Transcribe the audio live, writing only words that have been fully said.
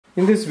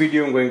In this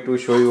video I'm going to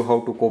show you how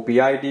to copy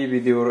ID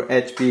with your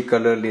HP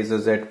Color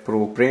Laserjet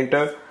Pro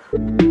printer.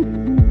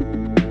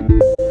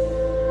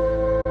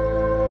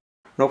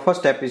 Now first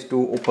step is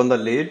to open the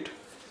lid.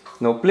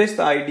 Now place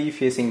the ID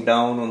facing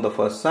down on the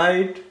first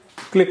side.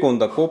 Click on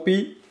the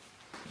copy.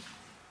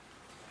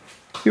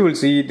 You will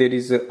see there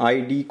is a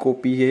ID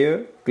copy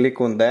here. Click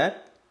on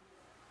that.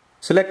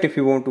 Select if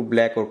you want to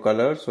black or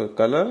color. So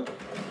color.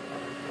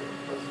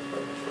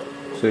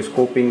 So it's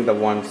copying the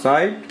one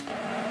side.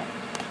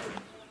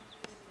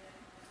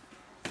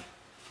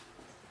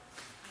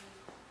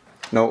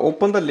 Now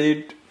open the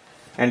lid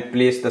and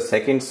place the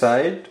second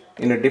side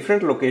in a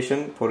different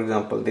location, for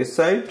example this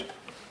side,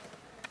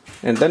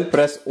 and then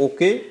press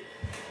OK.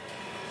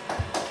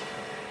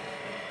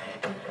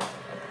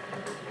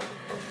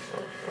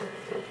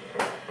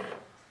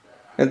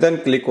 And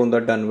then click on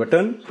the done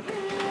button.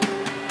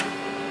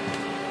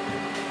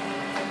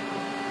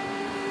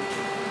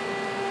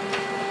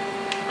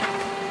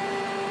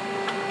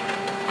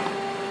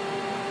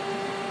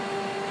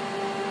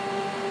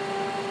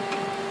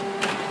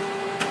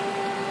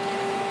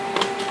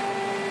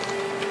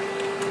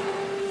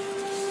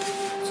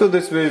 So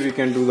this way we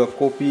can do the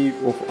copy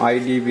of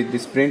ID with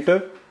this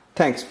printer.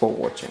 Thanks for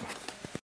watching.